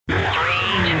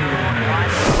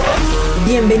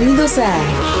Bienvenidos a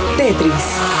Tetris.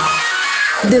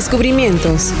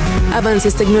 Descubrimientos,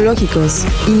 avances tecnológicos,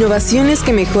 innovaciones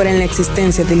que mejoran la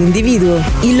existencia del individuo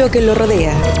y lo que lo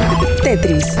rodea.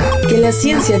 Tetris, que la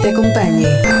ciencia te acompañe.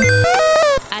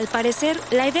 Al parecer,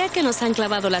 la idea que nos han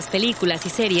clavado las películas y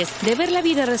series de ver la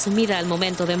vida resumida al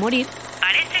momento de morir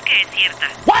parece que es cierta.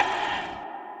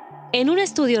 En un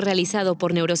estudio realizado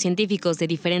por neurocientíficos de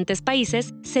diferentes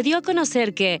países, se dio a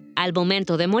conocer que, al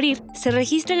momento de morir, se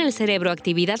registra en el cerebro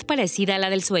actividad parecida a la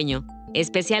del sueño,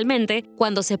 especialmente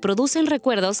cuando se producen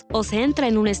recuerdos o se entra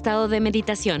en un estado de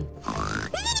meditación.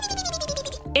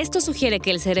 Esto sugiere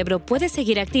que el cerebro puede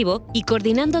seguir activo y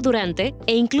coordinando durante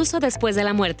e incluso después de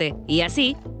la muerte, y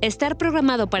así, estar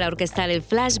programado para orquestar el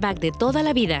flashback de toda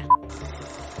la vida.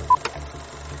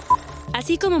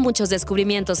 Así como muchos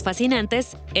descubrimientos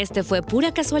fascinantes, este fue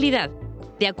pura casualidad.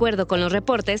 De acuerdo con los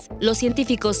reportes, los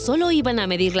científicos solo iban a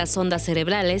medir las ondas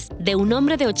cerebrales de un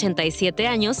hombre de 87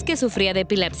 años que sufría de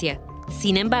epilepsia.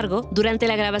 Sin embargo, durante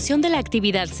la grabación de la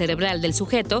actividad cerebral del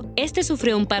sujeto, este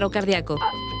sufrió un paro cardíaco.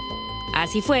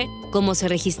 Así fue como se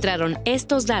registraron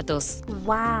estos datos.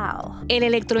 ¡Wow! El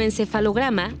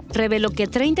electroencefalograma reveló que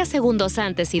 30 segundos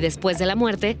antes y después de la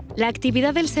muerte, la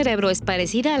actividad del cerebro es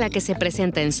parecida a la que se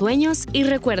presenta en sueños y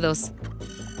recuerdos.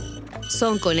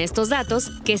 Son con estos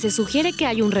datos que se sugiere que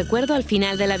hay un recuerdo al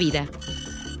final de la vida.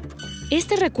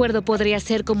 ¿Este recuerdo podría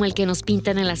ser como el que nos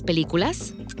pintan en las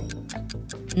películas?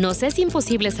 Nos es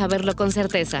imposible saberlo con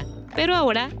certeza, pero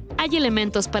ahora hay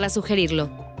elementos para sugerirlo.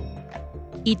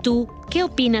 ¿Y tú, qué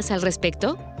opinas al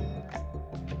respecto?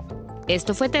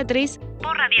 Esto fue Tetris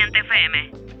por Radiante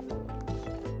FM.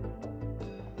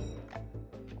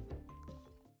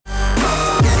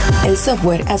 El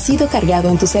software ha sido cargado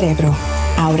en tu cerebro.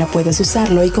 Ahora puedes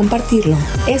usarlo y compartirlo.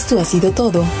 Esto ha sido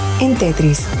todo en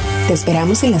Tetris. Te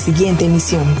esperamos en la siguiente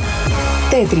emisión.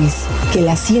 Tetris, que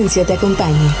la ciencia te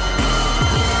acompañe.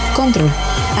 Control,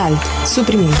 Alt,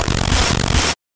 suprimir.